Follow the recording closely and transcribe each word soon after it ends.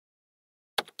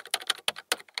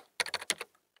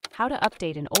How to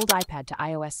update an old iPad to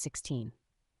iOS 16.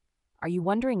 Are you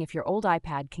wondering if your old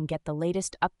iPad can get the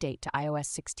latest update to iOS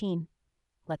 16?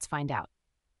 Let's find out.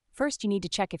 First, you need to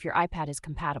check if your iPad is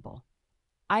compatible.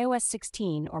 iOS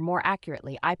 16, or more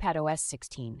accurately, iPadOS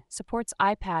 16, supports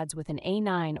iPads with an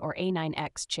A9 or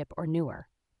A9X chip or newer.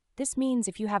 This means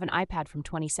if you have an iPad from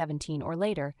 2017 or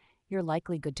later, you're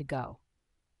likely good to go.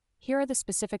 Here are the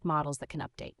specific models that can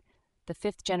update: the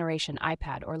 5th generation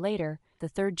iPad or later, the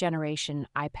 3rd generation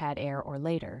iPad Air or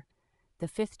later, the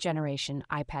 5th generation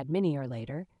iPad Mini or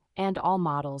later, and all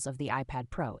models of the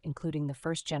iPad Pro, including the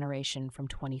 1st generation from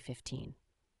 2015.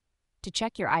 To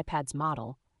check your iPad's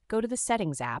model, go to the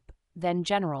Settings app, then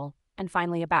General, and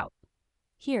finally About.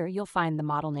 Here you'll find the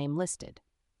model name listed.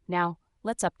 Now,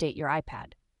 let's update your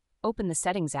iPad. Open the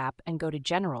Settings app and go to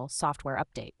General Software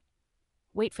Update.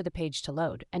 Wait for the page to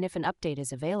load, and if an update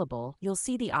is available, you'll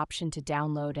see the option to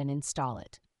download and install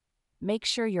it. Make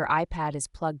sure your iPad is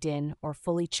plugged in or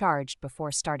fully charged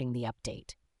before starting the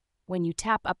update. When you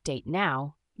tap Update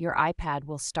Now, your iPad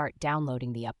will start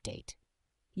downloading the update.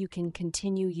 You can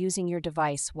continue using your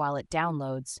device while it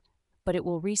downloads, but it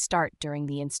will restart during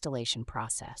the installation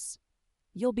process.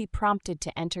 You'll be prompted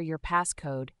to enter your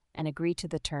passcode and agree to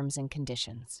the terms and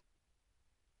conditions.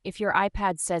 If your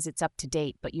iPad says it's up to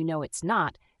date but you know it's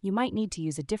not, you might need to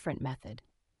use a different method.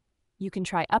 You can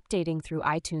try updating through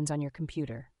iTunes on your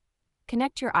computer.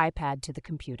 Connect your iPad to the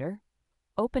computer,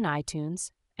 open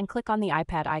iTunes, and click on the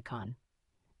iPad icon.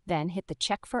 Then hit the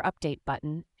Check for Update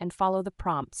button and follow the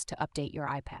prompts to update your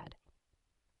iPad.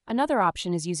 Another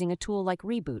option is using a tool like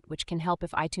ReiBoot, which can help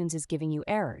if iTunes is giving you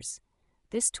errors.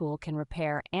 This tool can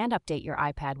repair and update your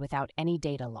iPad without any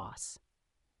data loss.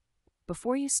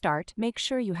 Before you start, make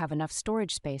sure you have enough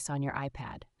storage space on your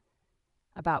iPad,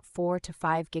 about 4 to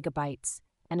 5 gigabytes,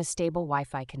 and a stable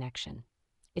Wi-Fi connection.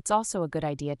 It's also a good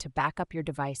idea to back up your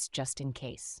device just in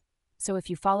case. So if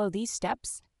you follow these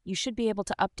steps, you should be able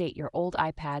to update your old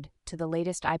iPad to the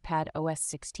latest iPadOS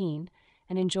 16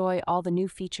 and enjoy all the new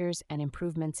features and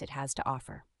improvements it has to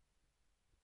offer.